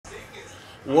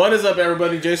What is up,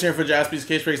 everybody? Jason here for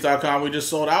JaspysCaseBreaks.com. We just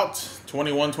sold out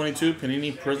 21-22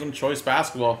 Panini Prizm Choice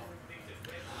Basketball.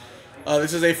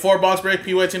 This is a 4-box break,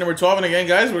 PYT number 12. And again,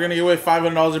 guys, we're going to give away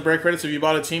 $500 in break credits. If you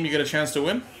bought a team, you get a chance to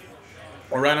win.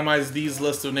 We'll randomize these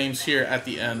lists of names here at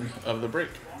the end of the break.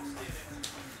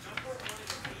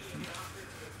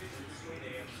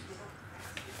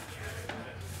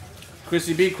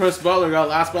 Chrissy B, Chris Butler got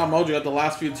last spot mojo, got the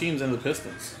last few teams in the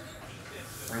Pistons.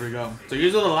 There we go. So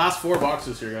these are the last 4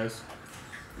 boxes here, guys.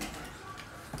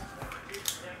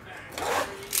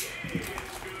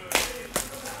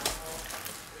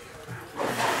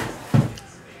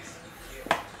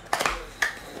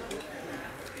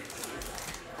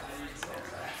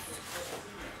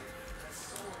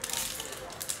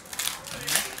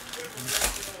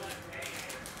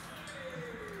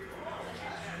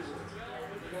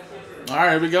 All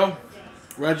right, here we go.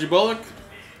 Reggie Bullock,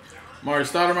 Mari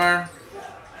Stoudemire,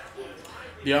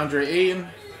 DeAndre Ayton,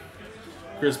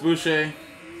 Chris Boucher,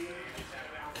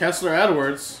 Kessler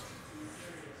Edwards,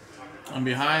 and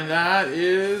behind that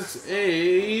is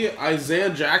a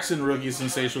Isaiah Jackson rookie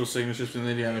sensational signatures from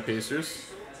the Indiana Pacers.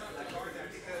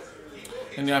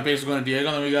 Indiana Pacers going to Diego.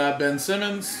 And then we got Ben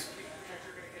Simmons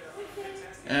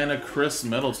and a Chris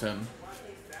Middleton.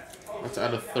 That's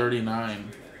out of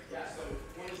 39.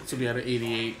 This will be out of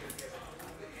 88.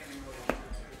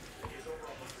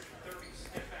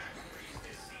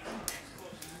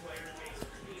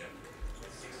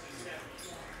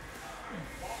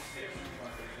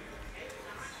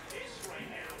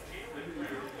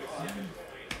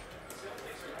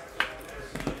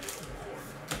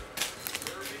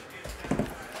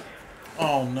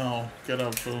 Oh no, get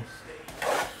up, fool.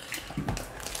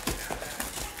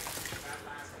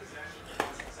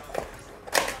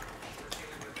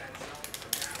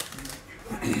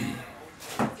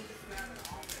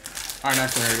 Alright,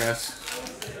 next one here, guys.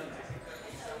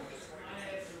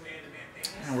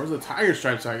 Man, where's the tiger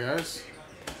stripes at, guys?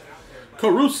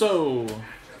 Caruso,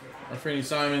 Anthony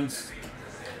Simons,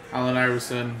 Allen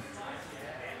Iverson,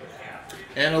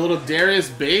 and a little Darius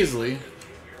Baisley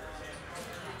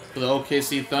for the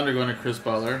OKC Thunder going to Chris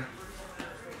Butler. And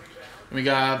we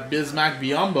got Bismack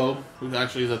Biyombo, who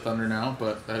actually is a Thunder now,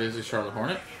 but that is a Charlotte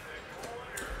Hornet.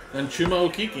 Then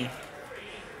Chuma Okeke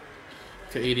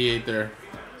to 88 there.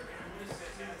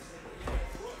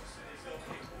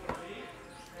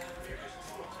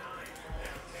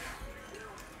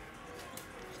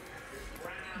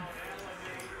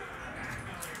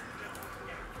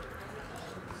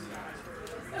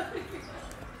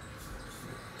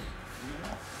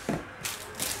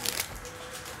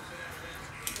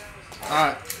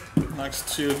 Alright,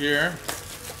 next 2 here.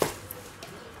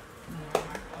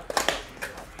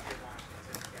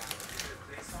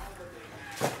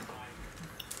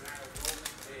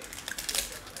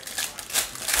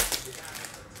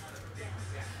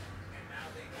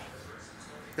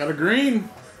 Got a green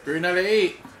out of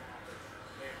 8.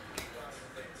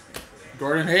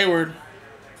 Gordon Hayward.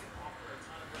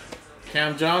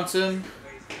 Cam Johnson.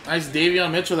 Nice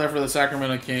Davion Mitchell there for the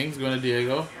Sacramento Kings, going to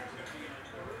Diego.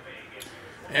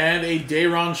 And a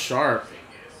Day'Ron Sharpe.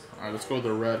 All right, let's go with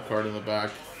the red card in the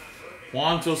back.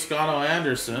 Juan Toscano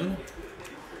Anderson.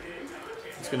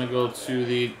 It's going to go to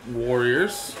the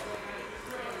Warriors.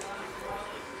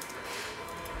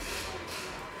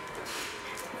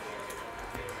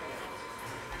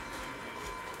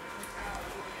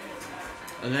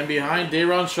 And then behind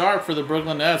Day'Ron Sharpe for the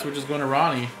Brooklyn Nets, which is going to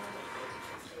Ronnie.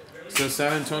 So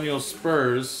San Antonio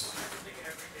Spurs.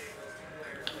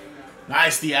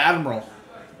 Nice, the Admiral.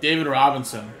 David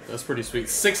Robinson. That's pretty sweet.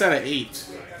 6 out of 8.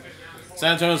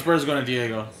 San Antonio Spurs going to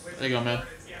Diego. There you go, man.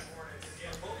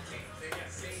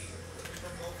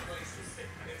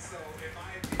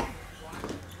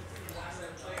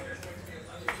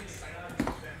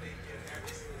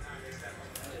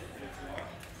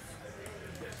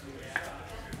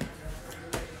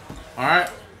 All right.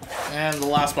 And the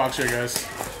last box here, guys.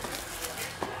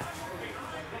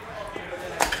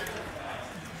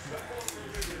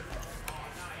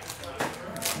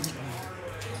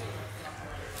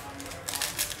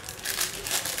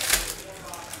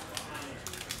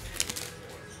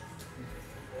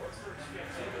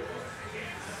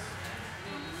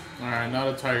 Alright, not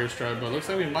a tiger stripe, but looks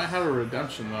like we might have a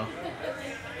redemption, though.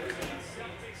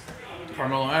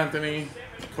 Carmelo Anthony,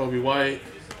 Kobe White,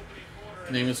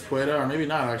 Neemias Queta, or maybe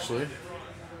not, actually.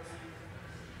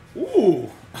 Ooh!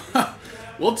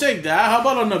 We'll take that. How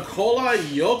about a Nikola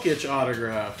Jokic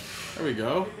autograph? There we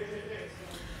go.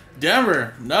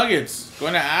 Denver Nuggets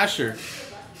going to Asher.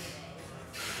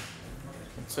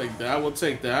 We'll take that. We'll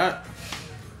take that.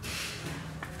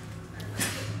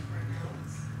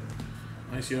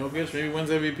 Nice Jokic. Maybe wins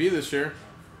MVP this year.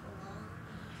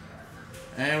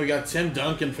 And we got Tim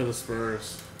Duncan for the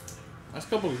Spurs. Nice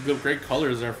couple of good, great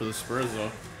colors there for the Spurs,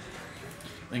 though.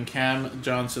 And Cam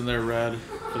Johnson there, red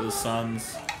for the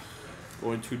Suns.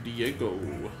 Going to Diego.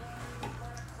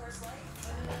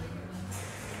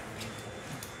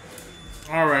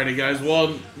 Alrighty, guys.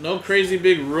 Well, no crazy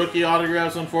big rookie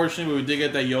autographs, unfortunately, but we did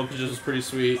get that Jokic, which was pretty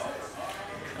sweet.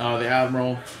 The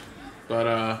Admiral.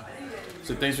 But,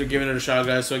 so thanks for giving it a shot,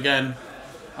 guys. So, again,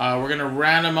 we're going to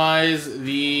randomize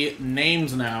the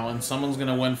names now, and someone's going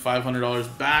to win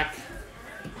 $500 back.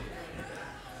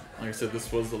 Like I said,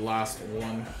 this was the last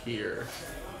one here.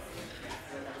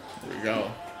 There we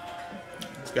go.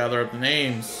 Let's gather up the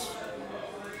names.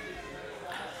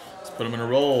 Let's put them in a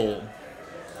roll.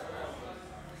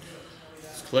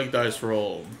 Click dice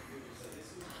roll.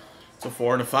 It's a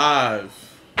 4 and a 5.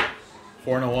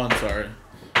 4 and a 1, sorry.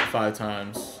 5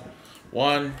 times.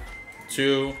 1,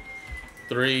 2,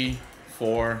 3,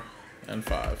 4, and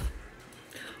 5.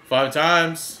 5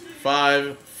 times.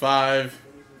 5, 5.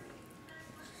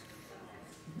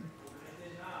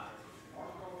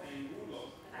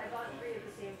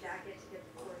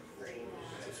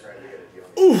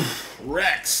 Oof,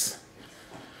 Rex.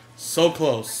 So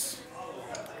close.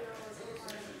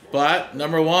 But,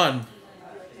 number 1,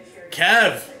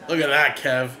 Kev. Look at that,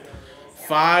 Kev.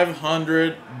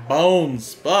 500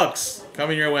 bucks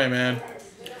coming your way, man.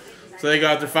 So they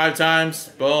got there 5 times.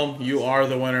 Boom, you are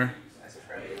the winner.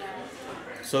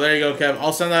 So there you go, Kev.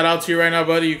 I'll send that out to you right now,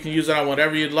 buddy. You can use that on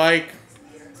whatever you'd like.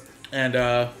 And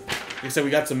like I said, we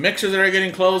got some mixers that are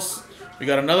getting close. We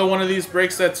got another one of these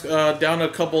breaks that's down to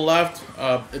a couple left.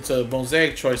 It's a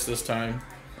mosaic choice this time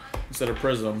instead of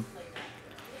Prizm.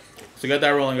 So get that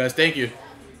rolling, guys. Thank you.